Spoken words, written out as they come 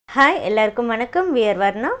Hi, எல்லாருக்கும் வணக்கம். We are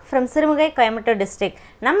Varnaa from Sirumugai, Coimbatore district.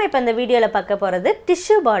 நம்ம இப்ப இந்த வீடியோல பார்க்க போறது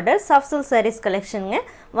tissue border soft silk sarees collectionங்க.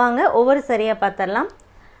 வாங்க ஒவ்வொரு சரியா பார்த்தறலாம்.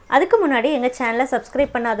 அதுக்கு முன்னாடி எங்க சேனலை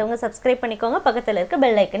subscribe பண்ணாதவங்க subscribe பண்ணிக்கோங்க. பக்கத்துல இருக்க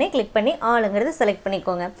bell icon-ஐ click பண்ணி ஆல்ங்கறத select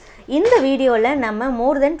பண்ணிக்கோங்க. இந்த வீடியோல நம்ம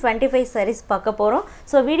more than 25 sarees பார்க்க போறோம்.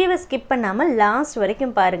 So வீடியோவை skip பண்ணாம last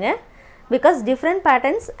வரைக்கும் பாருங்க. Because different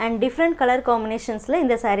patterns and different color combinationsல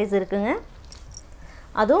இந்த sarees இருக்குங்க.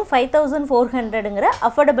 அதுவும் 5400ங்கற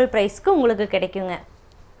affordable priceக்கு உங்களுக்கு கிடைக்குங்க.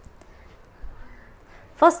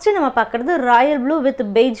 First நம்ம பார்க்கிறது royal blue with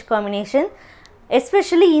beige combination.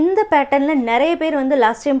 Especially இந்த பேட்டர்ன்ல நிறைய பேர் வந்து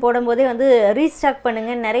லாஸ்ட் டைம் போடும்போதே வந்து ரீஸ்டாக்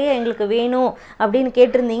பண்ணுங்க நிறைய எங்களுக்கு வேணும் அப்படினு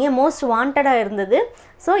கேட்டிருந்தீங்க. மோஸ்ட் வாண்டடா இருந்தது.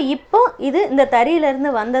 சோ இப்போ இது இந்த தறியில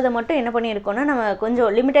இருந்து வந்தத மட்டும் என்ன பண்ணிருக்கோம்னா நம்ம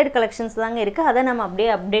கொஞ்சம் லிமிட்டட் கலெக்ஷன்ஸ் தாங்க இருக்கு. அத நம்ம அப்படியே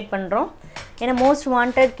அப்டேட் பண்றோம். ஏனா மோஸ்ட்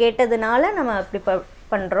வாண்டட் கேட்டதனால நம்ம அப்படி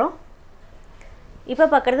பண்றோம். இப்போ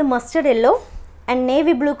பார்க்கிறது mustard yellow and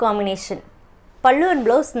navy blue combination. Pallu and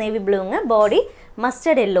blouse navy blueங்க, body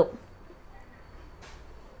mustard yellow.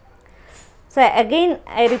 So again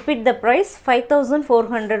I repeat the price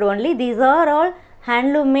 5400 only. These are all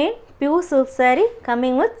handloom made pure silk saree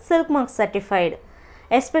coming with silk mark certified.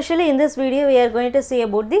 Especially in this video we are going to see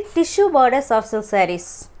about the tissue border soft silk sarees.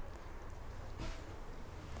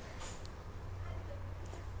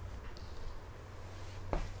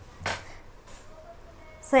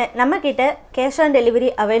 நம்ம கிட்ட cash on delivery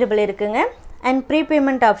available இருக்குங்க and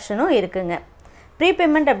prepayment ஆப்ஷனும் இருக்குங்க.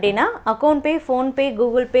 prepayment அப்படினா account pay, phone pay,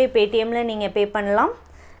 google pay, paytm ல நீங்க pay பண்ணலாம்.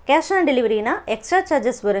 cash on deliveryனா extra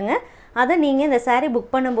charges வருங்க. அத நீங்க இந்த saree book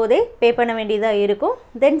பண்ணும்போதே pay பண்ண வேண்டியதா இருக்கும்.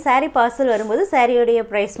 then saree parcel வரும்போது saree உடைய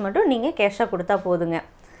price மட்டும் நீங்க cash-ஆ கொடுத்தா போதுங்க.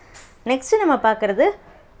 next நம்ம பார்க்கிறது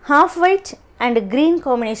half white and green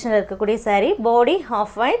combination இருக்கக்கூடிய saree, body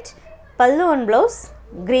half white, pallu and blouse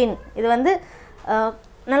green. இது வந்து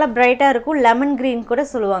நல்ல பிரைட்டா இருக்கும், லெமன் green கூட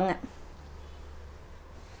சொல்லுவாங்க.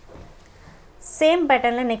 சேம்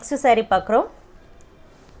பேட்டர்ன்ல நெக்ஸ்ட் saree பார்க்கறோம்.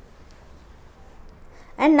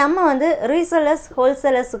 and நம்ம வந்து resellers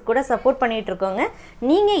wholesalers கூட சப்போர்ட் பண்ணிட்டு இருக்கோங்க.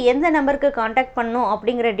 நீங்க எந்த நம்பருக்கு कांटेक्ट பண்ணனும்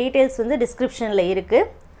அப்படிங்கற டீடைல்ஸ் வந்து descriptionல இருக்கு.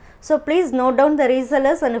 So please note down the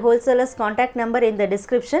resellers and wholesalers contact number in the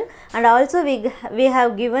description, and also we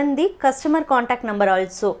have given the customer contact number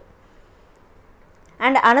also.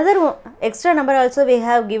 And another extra number also we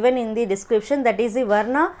have given in the description, that is the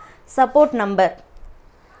Varnaa support number.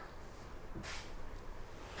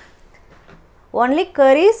 Only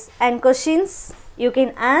queries and questions you can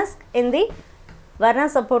ask in the Varnaa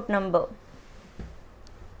support number.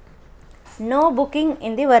 No booking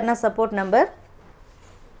in the Varnaa support number.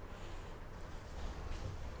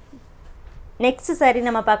 Next saree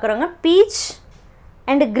நம்ம பார்க்கறோங்க peach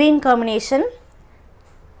and green combination.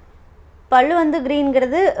 பல்லு வந்து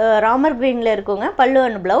greenங்கிறது ராமர் greenல இருக்குங்க. பல்லு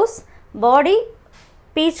and blouse, body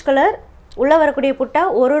peach color, உள்ள வரக்கூடிய புட்டா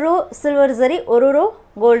ஒரு row silver zari ஒரு ரோ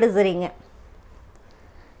கோல்ட் ஜரிங்க.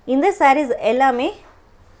 இந்த sarees எல்லாமே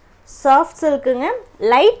soft silkங்க,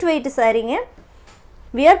 லைட் weight சாரீங்க.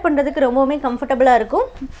 வியர் பண்றதுக்கு ரொம்பவே கம்ஃபர்ட்டபிளா இருக்கும்.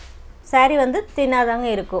 saree வந்து தின்னாதாங்க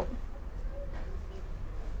இருக்கும்.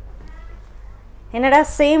 என்னடா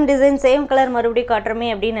சேம் டிசைன் சேம் கலர் மறுபடியும் காட்றமே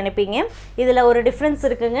அப்படி நினைப்பீங்க. இதுல ஒரு டிஃபரன்ஸ்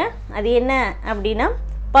இருக்குங்க. அது என்ன அப்படினா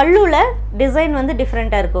பல்லுல டிசைன் வந்து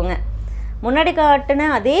டிஃபரண்டா இருக்குங்க. முன்னாடி காட்டுன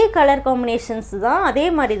அதே கலர் காம்பினேஷன்ஸ் தான், அதே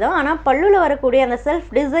மாதிரி தான். ஆனா பல்லுல வரக்கூடிய அந்த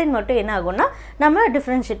செல்ஃப் டிசைன் மட்டும் என்ன ஆகும்னா நம்ம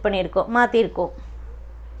டிஃபரன்ஷியேட் பண்ணியிருக்கோம், மாத்தியிருக்கோம்.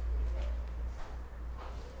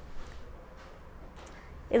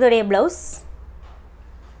 இதோடைய ப்ளவுஸ்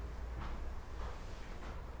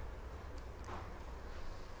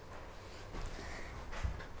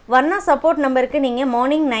வர்ணா சப்போர்ட் நம்பருக்கு நீங்க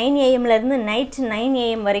மார்னிங் 9 am ல இருந்து நைட் 9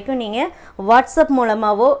 am வரைக்கும் நீங்க வாட்ஸ்அப்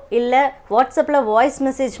மூலமாவோ இல்ல வாட்ஸ்அப்ல வாய்ஸ்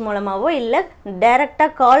மெசேஜ் மூலமாவோ இல்ல டைரக்ட்டா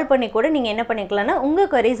கால் பண்ணி கூட நீங்க என்ன பண்ணிக்கலாம்னா உங்க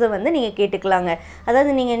queries வந்து நீங்க கேட்டுக்கலாங்க.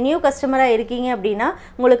 அதாவது நீங்க நியூ கஸ்டமரா இருக்கீங்க அப்படினா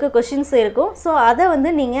உங்களுக்கு क्वेश्चंस இருக்கும். சோ அத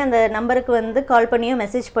வந்து நீங்க அந்த நம்பருக்கு வந்து கால் பண்ணியோ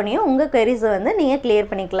மெசேஜ் பண்ணியோ உங்க queries வந்து நீங்க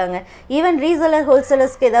கிளியர் பண்ணிக்கலாங்க. ஈவன் ரீசெல்லர்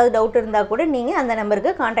ஹோல்சேலர்ஸ்க்கு ஏதாவது டவுட் இருந்தா கூட நீங்க அந்த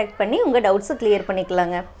நம்பருக்கு कांटेक्ट பண்ணி உங்க டவுட்ஸ் கிளியர்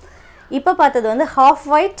பண்ணிக்கலாங்க. இப்போ பார்த்தது வந்து half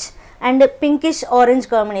white and pinkish orange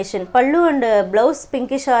combination. pallu and blouse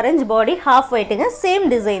pinkish orange, body half whiteங்க. Same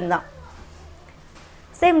design தான்.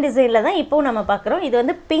 சேம் டிசைன்ல தான் இப்போ நம்ம பார்க்கறோம். இது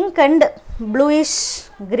வந்து pink and bluish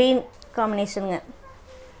green combinationங்க.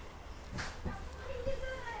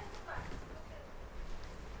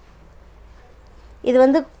 இது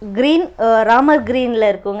வந்து green ராமர்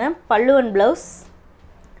greenல இருக்குங்க. pallu and blouse,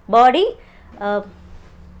 body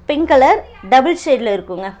pink color double shadeல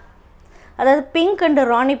இருக்குங்க. அதாவது பிங்க் அண்ட்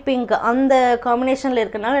ராணி பிங்க் அந்த காம்பினேஷன்ல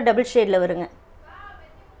இருக்கனால டபுள் ஷேட்ல வருங்க.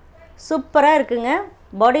 சூப்பரா இருக்குங்க.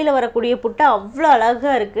 பாடியில வரக்கூடிய புட்டா அவ்வளவு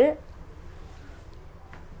அழகா இருக்கு.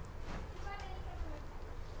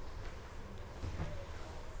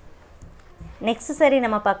 நெக்ஸ்ட் saree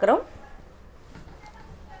நம்ம பார்க்குறோம்.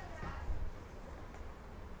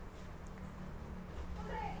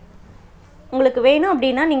 உங்களுக்கு வேணும்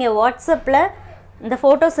அப்படின்னா நீங்கள் வாட்ஸ்அப்பில் இந்த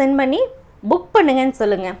ஃபோட்டோ சென்ட் பண்ணி புக் பண்ணுங்கன்னு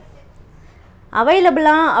சொல்லுங்கள்.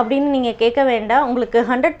 அவைலபிளா அப்படின்னு நீங்கள் கேட்க வேண்டாம். உங்களுக்கு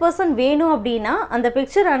 100% வேணும் அப்படின்னா அந்த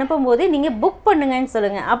பிக்சர் அனுப்பும் போதே நீங்கள் புக் பண்ணுங்கன்னு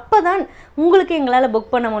சொல்லுங்கள். அப்போ தான் உங்களுக்கு எங்களால்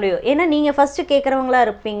புக் பண்ண முடியும். ஏன்னா நீங்கள் ஃபஸ்ட்டு கேட்குறவங்களா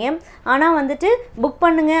இருப்பீங்க. ஆனால் வந்துட்டு புக்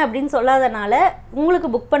பண்ணுங்க அப்படின்னு சொல்லாதனால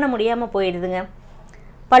உங்களுக்கு புக் பண்ண முடியாமல் போயிடுதுங்க.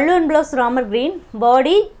 பல்லு and blouse Ramar green,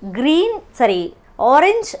 body green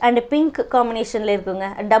orange and pink காம்பினேஷனில் இருக்குங்க.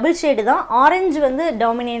 டபுள் ஷேடு தான். ஆரஞ்சு வந்து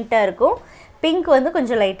டாமினேட்டாக இருக்கும், பிங்க் வந்து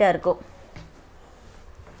கொஞ்சம் லைட்டாக இருக்கும்.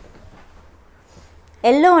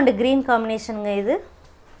 எல்லோ அண்ட் க்ரீன் காம்பினேஷனுங்க இது.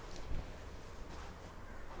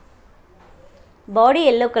 பாடி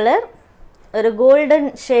எல்லோ கலர், ஒரு கோல்டன்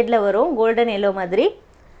ஷேடில் வரும், கோல்டன் எல்லோ மாதிரி.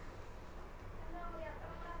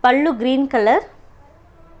 பல்லு க்ரீன் கலர்.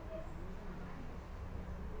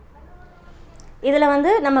 இதில்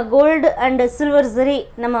வந்து நம்ம கோல்டு அண்டு சில்வர் சரி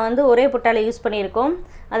நம்ம வந்து ஒரே புட்டாவில் யூஸ் பண்ணியிருக்கோம்.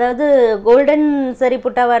 அதாவது கோல்டன் சரி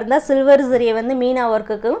புட்டாவாக இருந்தால் சில்வர் சரியை வந்து மீனா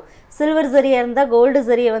ஒர்க்குக்கும், சில்வர் சரியாக இருந்தால் கோல்டு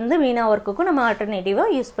சரியை வந்து மீனா ஒர்க்குக்கும் நம்ம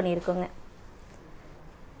ஆல்டர்னேட்டிவாக யூஸ் பண்ணியிருக்கோங்க.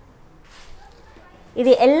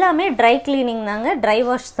 இது எல்லாமே ட்ரை கிளீனிங் தாங்க, ட்ரை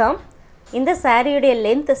வாஷ் தான். இந்த சாரியுடைய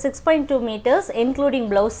லென்த் 6.2 meters இன்க்ளூடிங்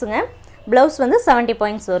ப்ளவுஸுங்க. ப்ளவுஸ் வந்து 70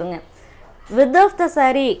 points வருங்க. வித் ஆஃப் த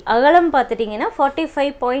சாரீ அகலம் பார்த்துட்டிங்கன்னா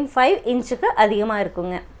 45.5 inch அதிகமாக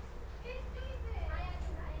இருக்குங்க.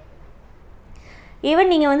 ஈவன்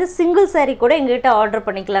நீங்கள் வந்து சிங்கிள் சாரீ கூட எங்கள்கிட்ட ஆர்டர்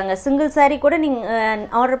பண்ணிக்கலாங்க. சிங்கிள் சாரீ கூட நீங்கள்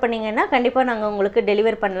ஆர்டர் பண்ணிங்கன்னா கண்டிப்பாக நாங்கள் உங்களுக்கு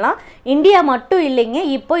டெலிவர் பண்ணலாம். இந்தியா மட்டும் இல்லைங்க,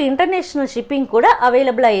 இப்போ இன்டர்நேஷ்னல் ஷிப்பிங் கூட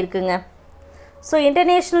அவைலபிளாக இருக்குங்க. ஸோ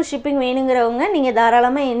இன்டர்நேஷ்னல் ஷிப்பிங் வேணுங்கிறவங்க நீங்கள்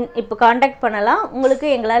தாராளமாக இப்போ காண்டாக்ட் பண்ணலாம். உங்களுக்கு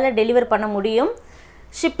எங்களால் டெலிவர் பண்ண முடியும்.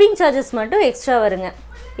 ஷிப்பிங் சார்ஜஸ் மட்டும் எக்ஸ்ட்ரா வருங்க.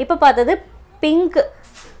 இப்போ பார்த்தது pink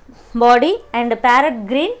body and farad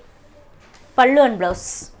green பல்லு அண்ட் ப்ளவுஸ்,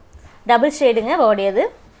 டபுள் ஷேடுங்க பாடி அது.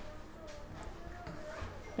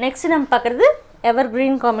 நெக்ஸ்ட் நம்ம பார்க்குறது எவர்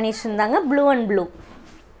க்ரீன் காம்பினேஷன் தாங்க, blue and blue.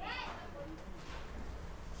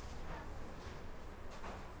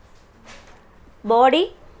 Body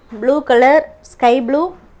blue colour, sky blue,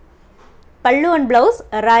 பல்லு அண்ட் ப்ளவுஸ்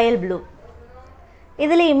ராயல் ப்ளூ.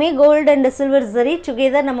 இதுலேயுமே கோல்டு அண்ட் சில்வர் சரி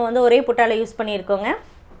டுகெதர் நம்ம வந்து ஒரே புட்டாவில் யூஸ் பண்ணியிருக்கோங்க.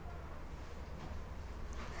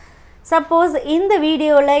 சப்போஸ் இந்த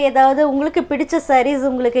வீடியோவில் ஏதாவது உங்களுக்கு பிடிச்ச சாரீஸ்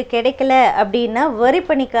உங்களுக்கு கிடைக்கல அப்படின்னா வரி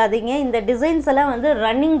பண்ணிக்காதீங்க. இந்த டிசைன்ஸ் எல்லாம் வந்து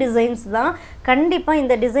ரன்னிங் டிசைன்ஸ் தான். கண்டிப்பாக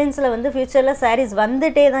இந்த டிசைன்ஸில் வந்து ஃப்யூச்சரில் சாரீஸ்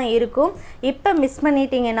வந்துட்டே தான் இருக்கும். இப்போ மிஸ்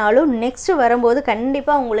பண்ணிட்டீங்கனாலும் நெக்ஸ்ட்டு வரும்போது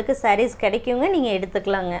கண்டிப்பாக உங்களுக்கு சாரீஸ் கிடைக்குங்க, நீங்கள்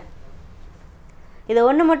எடுத்துக்கலாங்க. இதை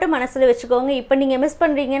ஒன்று மட்டும் மனசில் வச்சுக்கோங்க. இப்போ நீங்கள் மிஸ்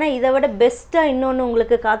பண்ணுறீங்கன்னா இதை விட பெஸ்ட்டாக இன்னொன்று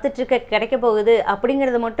உங்களுக்கு காத்துட்ருக்க கிடைக்க போகுது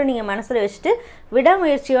அப்படிங்கிறத மட்டும் நீங்கள் மனசில் வச்சுட்டு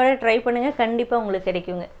விடாமுயற்சியோடு ட்ரை பண்ணுங்கள், கண்டிப்பாக உங்களுக்கு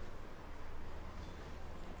கிடைக்குங்க.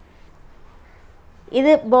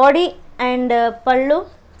 இது பாடி அண்ட் பல்லு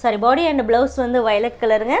பாடி அண்ட் ப்ளவுஸ் வந்து வயலட்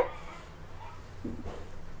கலருங்க.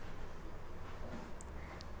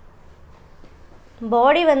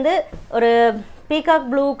 பாடி வந்து ஒரு பீகாக்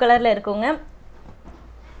ப்ளூ கலரில் இருக்குங்க.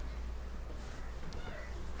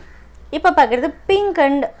 இப்போ பார்க்குறது பிங்க்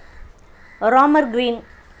அண்ட் ராமர் க்ரீன்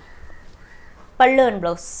பல்லு அண்ட்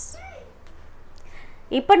ப்ளவுஸ்.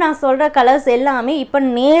 இப்போ நான் சொல்கிற கலர்ஸ் எல்லாமே இப்போ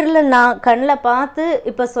நேரில் நான் கண்ணில் பார்த்து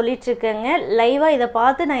இப்போ சொல்லிகிட்ருக்கேங்க. லைவாக இதை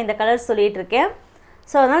பார்த்து நான் இந்த கலர் சொல்லிகிட்ருக்கேன்.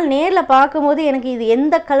 ஸோ அதனால் நேரில் பார்க்கும்போது எனக்கு இது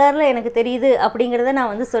எந்த கலரில் எனக்கு தெரியுது அப்படிங்கிறத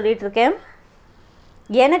நான் வந்து சொல்லிகிட்ருக்கேன்.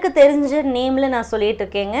 எனக்கு தெரிஞ்ச நேமில் நான்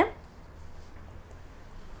சொல்லிகிட்ருக்கேங்க.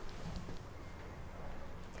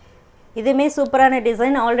 இதுவுமே சூப்பரான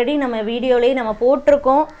டிசைன். ஆல்ரெடி நம்ம வீடியோலேயே நம்ம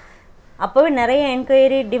போட்டிருக்கோம். அப்போவே நிறைய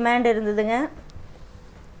என்கொயரி டிமாண்ட் இருந்ததுங்க.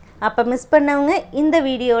 அப்போ மிஸ் பண்ணவங்க இந்த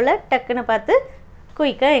வீடியோவில் டக்குன்னு பார்த்து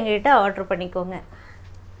குயிக்காக எங்கள்கிட்ட ஆர்டர் பண்ணிக்கோங்க.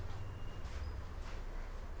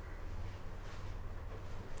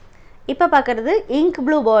 இப்போ பார்க்குறது இங்க்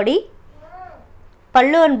ப்ளூ பாடி,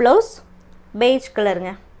 பல்லு அண்ட் ப்ளவுஸ் பெய்ஜ்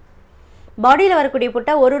கலருங்க. பாடியில் வரக்கூடிய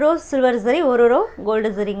புட்டா ஒரு ரோ சில்வர் சரி, ஒரு ரோ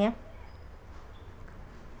கோல்டு சரிங்க.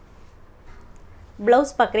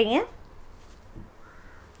 ப்ளவுஸ் பார்க்குறீங்க.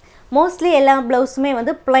 மோஸ்ட்லி எல்லா ப்ளவுஸுமே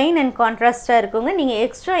வந்து ப்ளைன் அண்ட் கான்ட்ராஸ்ட்டாக இருக்குங்க. நீங்கள்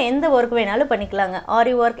எக்ஸ்ட்ரா எந்த ஒர்க் வேணாலும் பண்ணிக்கலாங்க.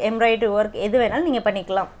 ஆரி ஒர்க், எம்ப்ராய்டரி ஒர்க் எது வேணாலும் நீங்கள்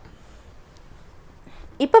பண்ணிக்கலாம்.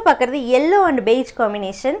 இப்போ பார்க்குறது yellow and beige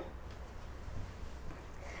combination.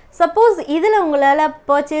 Suppose இதில் உங்களால்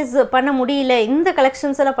பர்ச்சேஸ் பண்ண முடியல, இந்த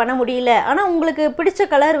கலெக்ஷன்ஸ் எல்லாம் பண்ண முடியல, ஆனால் உங்களுக்கு பிடிச்ச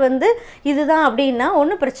கலர் வந்து இதுதான் அப்படின்னா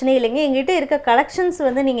ஒன்றும் பிரச்சனை இல்லைங்க. எங்கள்கிட்ட இருக்க கலெக்ஷன்ஸ்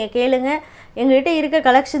வந்து நீங்கள் கேளுங்க. எங்கள்கிட்ட இருக்க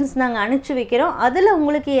கலெக்ஷன்ஸ் நாங்கள் அனுப்பிச்சி வைக்கிறோம். அதில்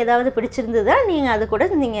உங்களுக்கு ஏதாவது பிடிச்சிருந்ததா நீங்கள் அது கூட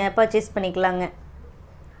நீங்கள் பர்ச்சேஸ் பண்ணிக்கலாங்க.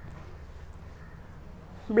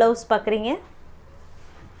 ப்ளவுஸ் பார்க்குறீங்க.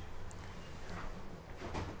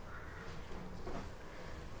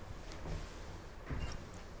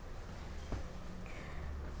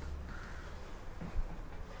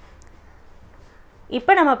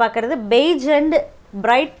 இப்போ நம்ம பார்க்குறது beige and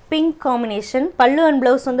bright pink combination. பல்லு and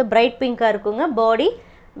blouse வந்து bright pink இருக்குங்க. பாடி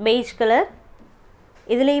beige கலர்.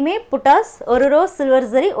 இதுலேயுமே புட்டாஸ் ஒரு ரோ சில்வர்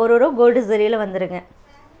ஜரி ஒரு ரோ கோல்டு ஜரியில் வந்துடுங்க.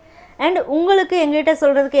 அண்ட் உங்களுக்கு எங்கள்கிட்ட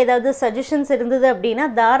சொல்கிறதுக்கு ஏதாவது சஜஷன்ஸ் இருந்தது அப்படின்னா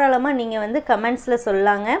தாராளமாக நீங்கள் வந்து கமெண்ட்ஸில்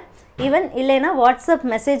சொல்லலாங்க. ஈவன் இல்லைன்னா வாட்ஸ்அப்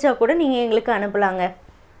மெசேஜாக கூட நீங்கள் எங்களுக்கு அனுப்பலாங்க.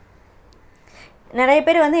 நிறைய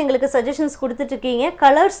பேர் வந்து எங்களுக்கு சஜஷன்ஸ் கொடுத்துட்ருக்கீங்க.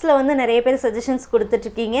 கலர்ஸில் வந்து நிறைய பேர் சஜஷன்ஸ்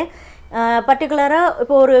கொடுத்துட்ருக்கீங்க. பர்டிகுலராக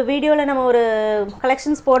இப்போ ஒரு வீடியோவில் நம்ம ஒரு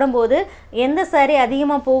கலெக்ஷன்ஸ் போடும்போது எந்த சாரீ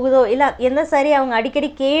அதிகமாக போகுதோ இல்லை எந்த சாரீ அவங்க அடிக்கடி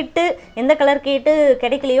கேட்டு எந்த கலர் கேட்டு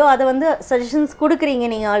கிடைக்கலையோ அதை வந்து சஜஷன்ஸ் கொடுக்குறீங்க.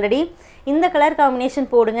 நீங்கள் ஆல்ரெடி இந்த கலர்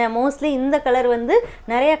காம்பினேஷன் போடுங்க, மோஸ்ட்லி இந்த கலர் வந்து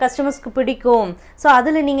நிறைய கஸ்டமர்ஸ்க்கு பிடிக்கும், ஸோ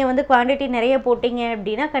அதில் நீங்கள் வந்து குவான்டிட்டி நிறைய போட்டிங்க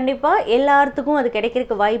அப்படின்னா கண்டிப்பாக எல்லாத்துக்கும் அது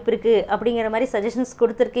கிடைக்கிறதுக்கு வாய்ப்பு இருக்குது அப்படிங்கிற மாதிரி சஜஷன்ஸ்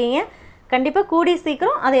கொடுத்துருக்கீங்க. கண்டிப்பாக கூடி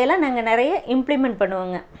சீக்கிரம் அதையெல்லாம் நாங்கள் நிறைய இம்ப்ளிமெண்ட்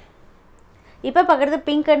பண்ணுவோங்க. இப்போ பார்க்குறது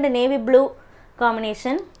pink and navy blue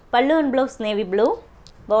combination. பல்லு and blouse navy blue,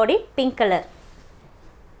 body pink colour.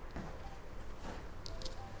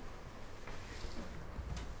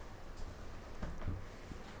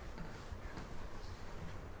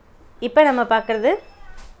 இப்போ நம்ம பார்க்குறது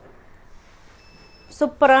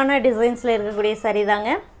சூப்பரான டிசைன்ஸில் இருக்கக்கூடிய சாரீ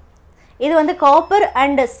தாங்க. இது வந்து காப்பர்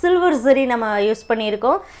அண்ட் சில்வர் ஜரி நம்ம யூஸ்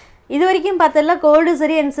பண்ணியிருக்கோம். இது வரைக்கும் பார்த்ததில்ல gold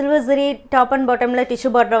zari and silver zari top and பாட்டமில் டிஷ்யூ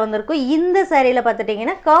பார்டராக வந்திருக்கும். இந்த சாரியில்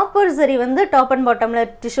பார்த்துட்டிங்கன்னா காப்பர் ஜரி வந்து டாப் அண்ட்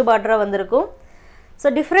பாட்டமில் டிஷ்யூ பார்டராக வந்திருக்கும். ஸோ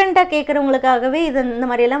டிஃப்ரெண்ட்டாக கேட்குறவங்களுக்காகவே இது இந்த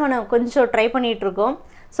மாதிரியெல்லாம் நம்ம கொஞ்சம் ட்ரை பண்ணிகிட்ருக்கோம்.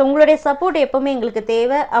 ஸோ உங்களுடைய சப்போர்ட் எப்போவுமே எங்களுக்கு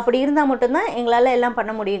தேவை. அப்படி இருந்தால் மட்டும்தான் எங்களால் எல்லாம்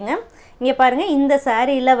பண்ண முடியுங்க. இங்கே பாருங்கள், இந்த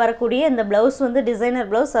சாரியில் வரக்கூடிய இந்த ப்ளவுஸ் வந்து டிசைனர்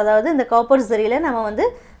ப்ளவுஸ், அதாவது இந்த காப்பர் ஜரியில் நம்ம வந்து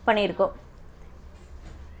பண்ணியிருக்கோம்.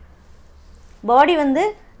 பாடி வந்து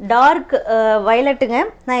டார்க் வயலட்டுங்க.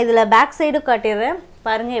 நான் இதில் பேக் சைடும் காட்டிடுறேன்,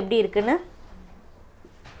 பாருங்கள் எப்படி இருக்குன்னு.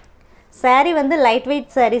 சாரீ வந்து லைட்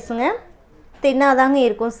வெயிட் சாரீஸுங்க, தின்னாதாங்க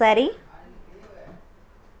இருக்கும் சாரீ.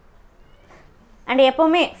 அண்ட்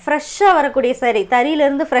எப்போவுமே ஃப்ரெஷ்ஷாக வரக்கூடிய சாரீ,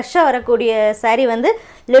 தறியிலேருந்து ஃப்ரெஷ்ஷாக வரக்கூடிய சாரீ வந்து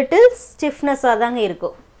லிட்டில் ஸ்டிஃப்னஸாக தாங்க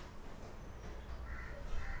இருக்கும்.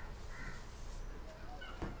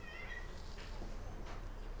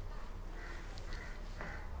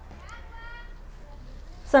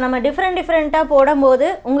 ஸோ நம்ம டிஃப்ரெண்ட்டாக போடும்போது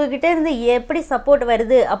உங்கள்கிட்ட இருந்து எப்படி சப்போர்ட்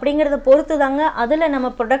வருது அப்படிங்கிறத பொறுத்து தாங்க அதில் நம்ம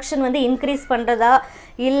ப்ரொடக்ஷன் வந்து இன்க்ரீஸ் பண்ணுறதா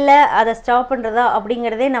இல்லை அதை ஸ்டாப் பண்ணுறதா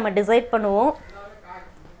அப்படிங்கிறதே நம்ம டிசைட் பண்ணுவோம்.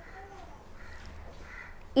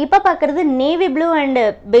 இப்போ பார்க்குறது நேவி ப்ளூ அண்ட்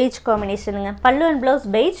பெய்ஜ் காம்பினேஷனுங்க. பல்லு and blouse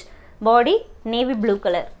beige, body navy blue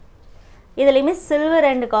colour. இதுலேயுமே சில்வர்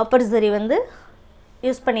அண்ட் காப்பர் ஜரி வந்து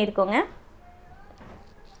யூஸ் பண்ணியிருக்கோங்க.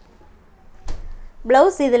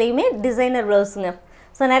 ப்ளவுஸ் இதுலேயுமே டிசைனர் ப்ளவுஸுங்க.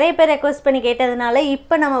 ஸோ நிறைய பேர் ரெக்வஸ்ட் பண்ணி கேட்டதுனால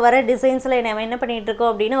இப்போ நம்ம வர டிசைன்ஸில் நம்ம என்ன பண்ணிகிட்ருக்கோம்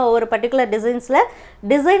அப்படின்னா ஒவ்வொரு பர்டிகுலர் டிசைன்ஸில்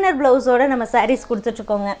டிசைனர் ப்ளவுஸோடு நம்ம சாரீஸ்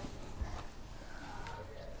கொடுத்துட்ருக்கோங்க.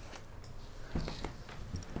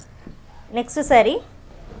 நெக்ஸ்ட்டு சாரீ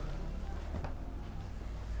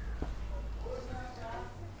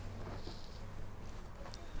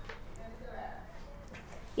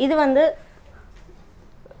இது வந்து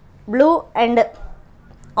blue and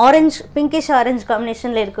orange, pinkish orange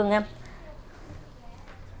காம்பினேஷனில் இருக்குங்க.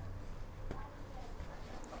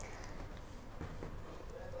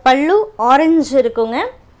 பல்லு ஆரஞ்சு இருக்குங்க,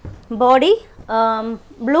 பாடி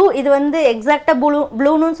ப்ளூ. இது வந்து எக்ஸாக்டாக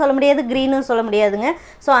ப்ளூன்னு சொல்ல முடியாது, க்ரீனும் சொல்ல முடியாதுங்க.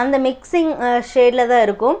 ஸோ அந்த மிக்சிங் ஷேடில் தான்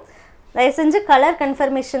இருக்கும். தயவு செஞ்சு கலர்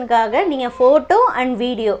கன்ஃபர்மேஷனுக்காக நீங்கள் ஃபோட்டோ அண்ட்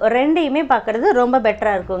வீடியோ ரெண்டையுமே பார்க்குறது ரொம்ப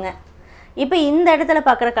பெட்டராக இருக்குங்க. இப்போ இந்த இடத்துல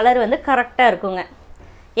பார்க்குற கலர் வந்து கரெக்டாக இருக்குங்க.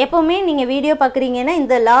 எப்போவுமே நீங்கள் வீடியோ பார்க்குறீங்கன்னா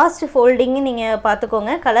இந்த லாஸ்ட் ஃபோல்டிங்கு நீங்கள்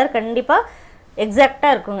பார்த்துக்கோங்க, கலர் கண்டிப்பாக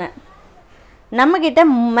எக்ஸாக்டாக இருக்குங்க. நம்மக்கிட்ட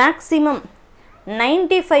மேக்ஸிமம்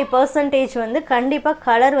 95% வந்து கண்டிப்பாக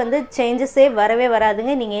கலர் வந்து சேஞ்சஸே வரவே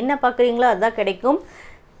வராதுங்க. நீங்கள் என்ன பார்க்குறீங்களோ அதுதான் கிடைக்கும்.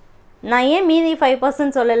 நான் ஏன் மீதி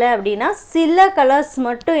 5% சொல்லலை அப்படின்னா சில கலர்ஸ்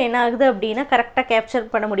மட்டும் என்ன ஆகுது அப்படின்னா கரெக்டாக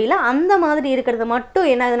கேப்சர் பண்ண முடியல. அந்த மாதிரி இருக்கிறது மட்டும்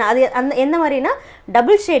என்ன ஆகுதுன்னா அது அந்த எந்த மாதிரினா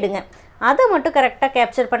டபுள் ஷேடுங்க, அதை மட்டும் கரெக்டாக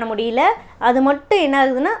கேப்சர் பண்ண முடியல. அது மட்டும் என்ன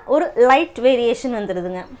ஆகுதுன்னா ஒரு லைட் வேரியேஷன்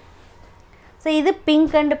வந்துடுதுங்க. ஸோ இது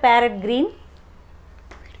pink and farad green.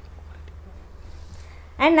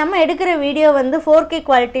 And நம்ம எடுக்கிற வீடியோ வந்து 4K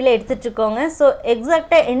குவாலிட்டியில் எடுத்துகிட்ருக்கோங்க. ஸோ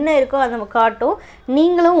எக்ஸாக்டாக என்ன இருக்கோ அதை நம்ம காட்டும்.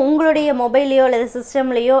 நீங்களும் உங்களுடைய மொபைல்லையோ அல்லது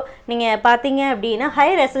சிஸ்டம்லேயோ நீங்கள் பார்த்தீங்க அப்படின்னா ஹை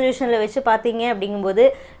ரெசல்யூஷனில் வச்சு பார்த்தீங்க அப்படிங்கும்போது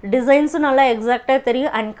டிசைன்ஸும் நல்லா எக்ஸாக்டாக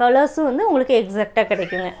தெரியும் அண்ட் கலர்ஸும் வந்து உங்களுக்கு எக்ஸாக்டாக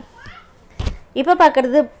கிடைக்குங்க. இப்போ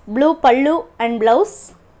பார்க்குறது ப்ளூ பல்லு அண்ட் ப்ளவுஸ்,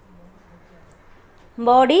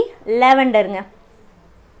 பாடி லாவெண்டருங்க.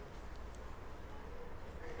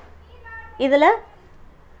 இதில்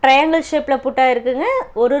ட்ரையாங்கிள் ஷேப்பில் புட்டா இருக்குங்க.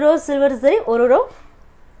 ஒரு ரோ சில்வர் சரி, ஒரு ரோ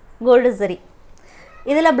கோல்டு சரி.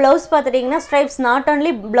 இதில் ப்ளவுஸ் பார்த்துட்டிங்கன்னா ஸ்ட்ரைப்ஸ் நாட்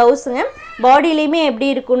ஒன்லி ப்ளவுஸுங்க, பாடியிலையுமே எப்படி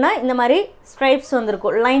இருக்குன்னா இந்த மாதிரி ஸ்ட்ரைப்ஸ்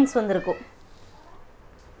வந்திருக்கும், லைன்ஸ் வந்திருக்கும்.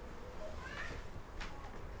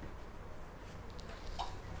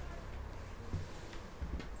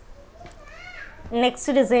 நெக்ஸ்ட்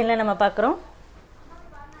டிசைனில் நம்ம பார்க்குறோம்.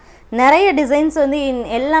 நிறைய டிசைன்ஸ் வந்து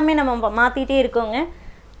எல்லாமே நம்ம மாற்றிட்டே இருக்கோங்க.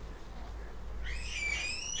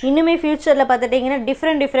 இன்னுமே ஃப்யூச்சரில் பார்த்துட்டிங்கன்னா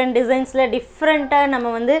டிஃப்ரெண்ட் டிசைன்ஸில் டிஃப்ரெண்ட்டாக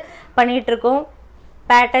நம்ம வந்து பண்ணிகிட்ருக்கோம்.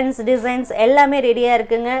 பேட்டர்ன்ஸ், டிசைன்ஸ் எல்லாமே ரெடியாக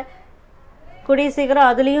இருக்குங்க. கூடிய சீக்கிரம்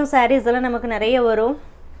அதுலேயும் சாரீஸ் எல்லாம் நமக்கு நிறைய வரும்.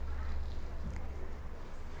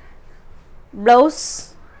 ப்ளவுஸ்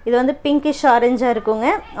இது வந்து பிங்கிஷ் ஆரஞ்சாக இருக்குங்க.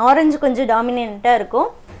 ஆரஞ்சு கொஞ்சம் டாமினண்ட்டாக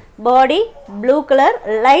இருக்கும். பாடி ப்ளூ கலர்,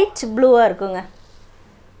 லைட் ப்ளூவாக இருக்குங்க.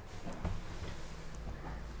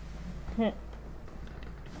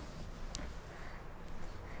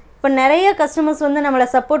 இப்போ நிறைய கஸ்டமர்ஸ் வந்து நம்மளை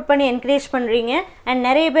சப்போர்ட் பண்ணி என்கரேஜ் பண்ணுறீங்க. அண்ட்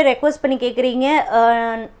நிறைய பேர் ரெக்வஸ்ட் பண்ணி கேட்குறீங்க,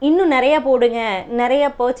 இன்னும் நிறையா போடுங்க, நிறையா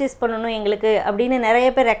பர்ச்சேஸ் பண்ணணும் எங்களுக்கு அப்படின்னு நிறைய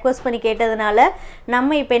பேர் ரெக்வஸ்ட் பண்ணி கேட்டதுனால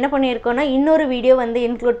நம்ம இப்போ என்ன பண்ணியிருக்கோம்னா இன்னொரு வீடியோ வந்து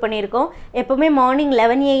இன்க்ளூட் பண்ணியிருக்கோம். எப்போவுமே morning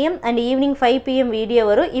 11 AM and evening 5 PM video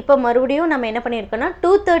வரும். இப்போ மறுபடியும் நம்ம என்ன பண்ணியிருக்கோம்னா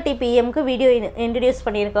 2:30 PMக்கு வீடியோ இன்ட்ரடியூஸ்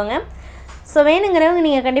பண்ணியிருக்கோங்க. ஸோ வேணுங்கிறவங்க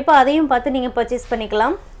நீங்கள் கண்டிப்பாக அதையும் பார்த்து நீங்கள் பர்ச்சேஸ்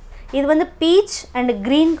பண்ணிக்கலாம். இது வந்து beach and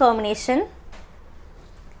green combination.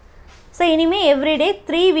 So இனிமேல் எவ்ரிடே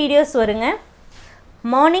 3 வீடியோஸ் வருங்க.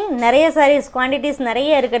 மார்னிங் நிறைய சாரீஸ் குவான்டிட்டிஸ்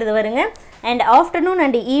நிறைய இருக்கிறது வருங்க. அண்ட் ஆஃப்டர்நூன்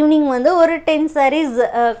அண்ட் ஈவினிங் வந்து ஒரு 10 சாரீஸ்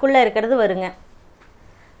குள்ளே இருக்கிறது வருங்க.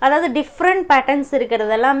 அதாவது டிஃப்ரெண்ட் பேட்டர்ன்ஸ்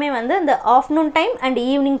இருக்கிறது எல்லாமே வந்து இந்த afternoon time and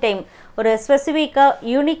evening time ஒரு ஸ்பெசிஃபிக்காக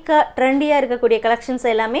யூனிக்காக ட்ரெண்டியாக இருக்கக்கூடிய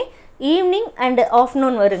கலெக்ஷன்ஸ் எல்லாமே ஈவினிங் அண்ட்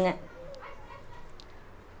ஆஃப்டர்நூன் வருங்க.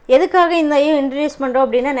 எதுக்காக இந்த இன்ட்ரடியூஸ் பண்ணுறோம்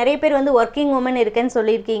அப்படின்னா நிறைய பேர் வந்து ஒர்க்கிங் உமன் இருக்குன்னு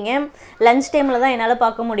சொல்லியிருக்கீங்க. லஞ்ச் டைமில் தான் என்னால்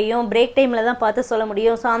பார்க்க முடியும், பிரேக் டைமில் தான் பார்த்து சொல்ல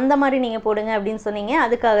முடியும், ஸோ அந்த மாதிரி நீங்கள் போடுங்க அப்படின்னு சொன்னீங்க.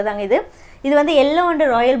 அதுக்காக தாங்க இது. இது வந்து yellow and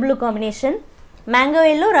Royal blue combination, mango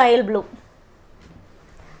yellow, Royal blue.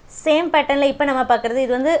 Same பேட்டர்னில் இப்போ நம்ம பார்க்குறது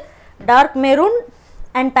இது வந்து dark maroon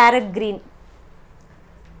and farad green.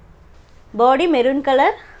 Body maroon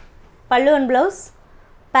colour, பல்லு அண்ட் ப்ளவுஸ்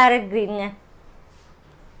பேரட் க்ரீனுங்க.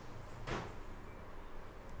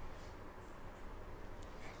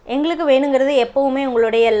 எங்களுக்கு வேணுங்கிறது எப்போவுமே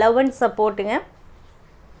உங்களுடைய லவ் அண்ட் சப்போர்ட்டுங்க.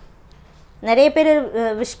 நிறைய பேர்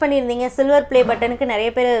விஷ் பண்ணியிருந்தீங்க, சில்வர் ப்ளே பட்டனுக்கு நிறைய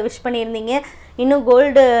பேர் விஷ் பண்ணியிருந்தீங்க. இன்னும்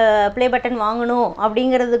கோல்டு ப்ளே பட்டன் வாங்கணும்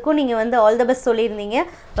அப்படிங்கிறதுக்கும் நீங்கள் வந்து ஆல் த பெஸ்ட் சொல்லியிருந்தீங்க.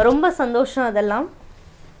 ரொம்ப சந்தோஷம் அதெல்லாம்.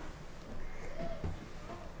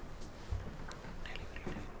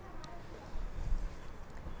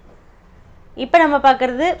 இப்போ நம்ம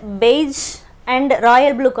பார்க்குறது beige and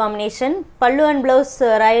Royal blue combination. பல்லு and blouse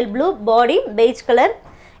Royal blue, body beige colour.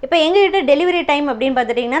 இப்போ எங்ககிட்ட டெலிவரி டைம் அப்படின்னு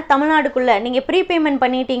பார்த்துட்டிங்கன்னா தமிழ்நாடுக்குள்ளே நீங்கள் ப்ரீ பேமெண்ட்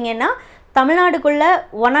பண்ணிட்டீங்கன்னா தமிழ்நாடுக்குள்ளே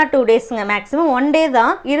 1 or 2 டேஸுங்க, மேக்ஸிமம் 1 டே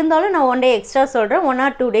தான். இருந்தாலும் நான் 1 டே எக்ஸ்ட்ரா சொல்கிறேன், 1 or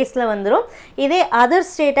 2 டேஸில் வந்துடும். இதே அதர்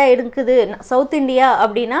ஸ்டேட்டாக இருக்குது, சவுத் இந்தியா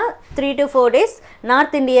அப்படின்னா 3 to 4 days,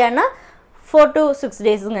 north Indiana 4 to 6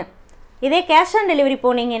 டேஸுங்க. இதே கேஷ் ஆன் டெலிவரி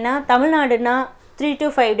போனீங்கன்னா தமிழ்நாடுனா 3 to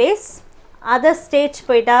 5 டேஸ், அதர் ஸ்டேட்ஸ்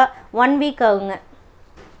போயிட்டா 1 வீக் ஆகுங்க.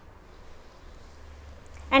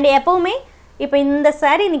 அண்ட் எப்போவுமே இப்போ இந்த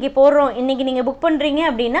சாரீ இன்றைக்கி போடுறோம், இன்றைக்கி நீங்கள் புக் பண்ணுறீங்க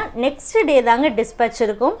அப்படின்னா நெக்ஸ்ட் டே தாங்க டிஸ்பேச்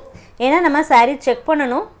இருக்கும். ஏன்னா நம்ம சாரீ செக்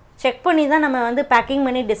பண்ணணும், செக் பண்ணி தான் நம்ம வந்து பேக்கிங்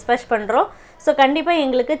பண்ணி டிஸ்பேச் பண்ணுறோம். ஸோ கண்டிப்பாக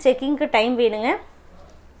எங்களுக்கு செக்கிங்க்கு டைம் வேணுங்க.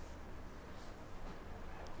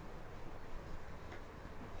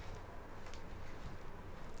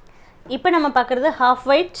 இப்போ நம்ம பார்க்குறது ஹாஃப்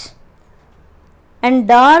ஒயிட் அண்ட்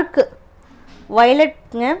டார்க்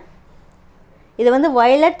வயலட்ங்க. இது வந்து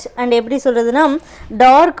வயலட் அண்ட் எப்படி சொல்கிறதுனா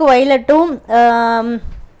டார்க் வயலட்டும்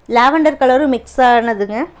லாவெண்டர் கலரும் மிக்ஸ்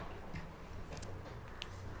ஆனதுங்க.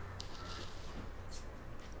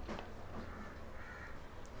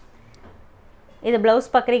 இது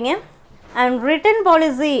ப்ளவுஸ் பார்க்குறீங்க. அண்ட் ரிட்டன்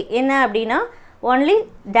பாலிசி என்ன அப்படின்னா ஒன்லி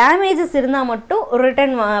டேமேஜஸ் இருந்தால் மட்டும்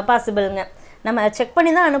ரிட்டன் பாசிபிளுங்க. நம்ம செக் பண்ணி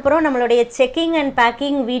தான் அனுப்புகிறோம். நம்மளுடைய செக்கிங் அண்ட்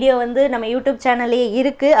பேக்கிங் வீடியோ வந்து நம்ம யூடியூப் சேனல்லே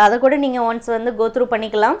இருக்குது, அதை கூட நீங்கள் ஒன்ஸ் வந்து கோத்ரூ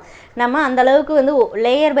பண்ணிக்கலாம். நம்ம அந்தளவுக்கு வந்து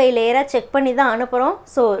லேயர் பை லேயராக செக் பண்ணி தான் அனுப்புகிறோம்.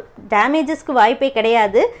 ஸோ டேமேஜஸ்க்கு வாய்ப்பே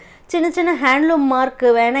கிடையாது. சின்ன சின்ன ஹேண்ட்லூம் மார்க்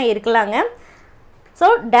வேணால் இருக்கலாங்க. ஸோ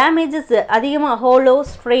டேமேஜஸ் அதிகமாக ஹோலோ,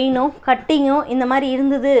 ஸ்ட்ரெயினோ, கட்டிங்கோ இந்த மாதிரி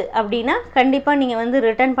இருந்தது அப்படின்னா கண்டிப்பாக நீங்கள் வந்து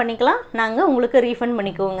ரிட்டர்ன் பண்ணிக்கலாம், நாங்கள் உங்களுக்கு ரீஃபண்ட்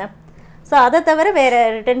பண்ணிக்குவோங்க. ஸோ அதை தவிர வேறு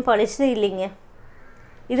ரிட்டர்ன் பாலிசி இல்லைங்க.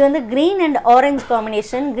 இது வந்து க்ரீன் அண்ட் ஆரஞ்சு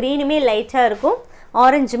காம்பினேஷன். க்ரீனுமே லைட்டாக இருக்கும்,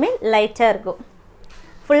 ஆரஞ்சுமே லைட்டாக இருக்கும்.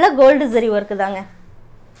 ஃபுல்லாக கோல்டு சரி ஒர்க்கு தாங்க.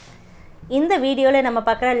 இந்த வீடியோவில் நம்ம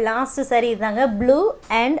பார்க்குற லாஸ்ட் சாரீ தாங்க ப்ளூ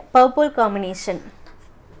அண்ட் பர்பிள் காம்பினேஷன்.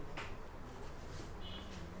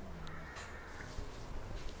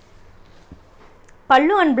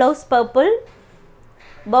 பல்லு and blouse purple,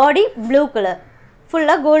 body blue colour.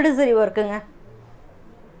 ஃபுல்லாக கோல்டு சரி ஒர்க்குங்க.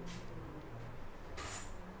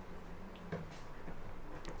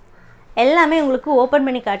 எல்லாமே உங்களுக்கு ஓப்பன்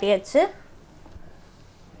பண்ணி காட்டியாச்சு.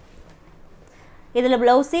 இதில்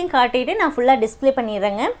ப்ளவுஸையும் காட்டிட்டு நான் ஃபுல்லாக டிஸ்ப்ளே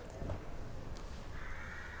பண்ணிடுறேங்க.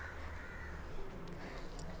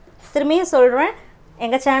 திரும்பியும் சொல்கிறேன்,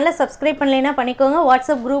 எங்கள் சேனலை சப்ஸ்கிரைப் பண்ணலைன்னா பண்ணிக்கோங்க.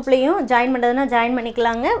 வாட்ஸ்அப் குரூப்லேயும் ஜாயின் பண்ணுறதுனா ஜாயின்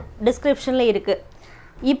பண்ணிக்கலாங்க, டிஸ்கிரிப்ஷனில் இருக்குது.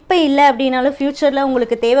 இப்போ இல்லை அப்படின்னாலும் ஃப்யூச்சரில்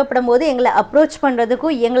உங்களுக்கு தேவைப்படும் போது எங்களை அப்ரோச்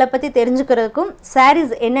பண்ணுறதுக்கும் எங்களை பற்றி தெரிஞ்சுக்கிறதுக்கும்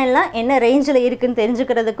சாரீஸ் என்னெல்லாம் என்ன ரேஞ்சில் இருக்குதுன்னு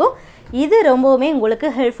தெரிஞ்சுக்கிறதுக்கும் இது ரொம்பவுமே உங்களுக்கு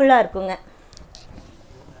ஹெல்ப்ஃபுல்லாக இருக்குங்க.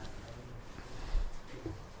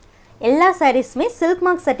 எல்லா சாரீஸுமே சில்க்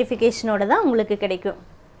மார்க் சர்டிஃபிகேஷனோட தான் உங்களுக்கு கிடைக்கும்.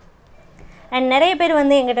 அண்ட் நிறைய பேர்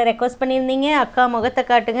வந்து எங்கிட்ட ரெக்வஸ்ட் பண்ணியிருந்தீங்க, அக்கா முகத்தை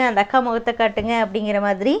காட்டுங்க, அந்த அக்கா முகத்தை காட்டுங்க அப்படிங்கிற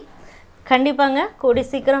மாதிரி. கண்டிப்பாங்க கூடி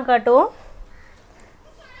சீக்கிரம் காட்டுவோம்.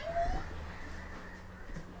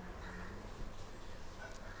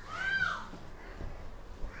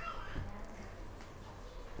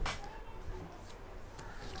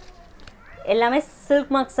 எல்லாமே சில்க்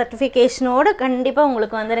மார்க் சர்டிஃபிகேஷனோடு கண்டிப்பாக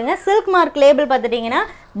உங்களுக்கு வந்துடுங்க. சில்க் மார்க் லேபிள் பார்த்துட்டிங்கன்னா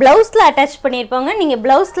ப்ளவுஸில் அட்டாச் பண்ணியிருப்போங்க, நீங்கள்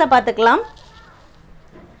ப்ளவுஸில் பார்த்துக்கலாம்.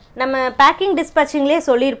 நம்ம பேக்கிங் டிஸ்பேச்சிங்லேயே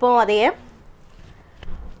சொல்லியிருப்போம் அதையே.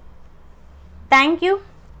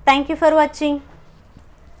 தேங்க்யூ ஃபார் வாட்சிங்.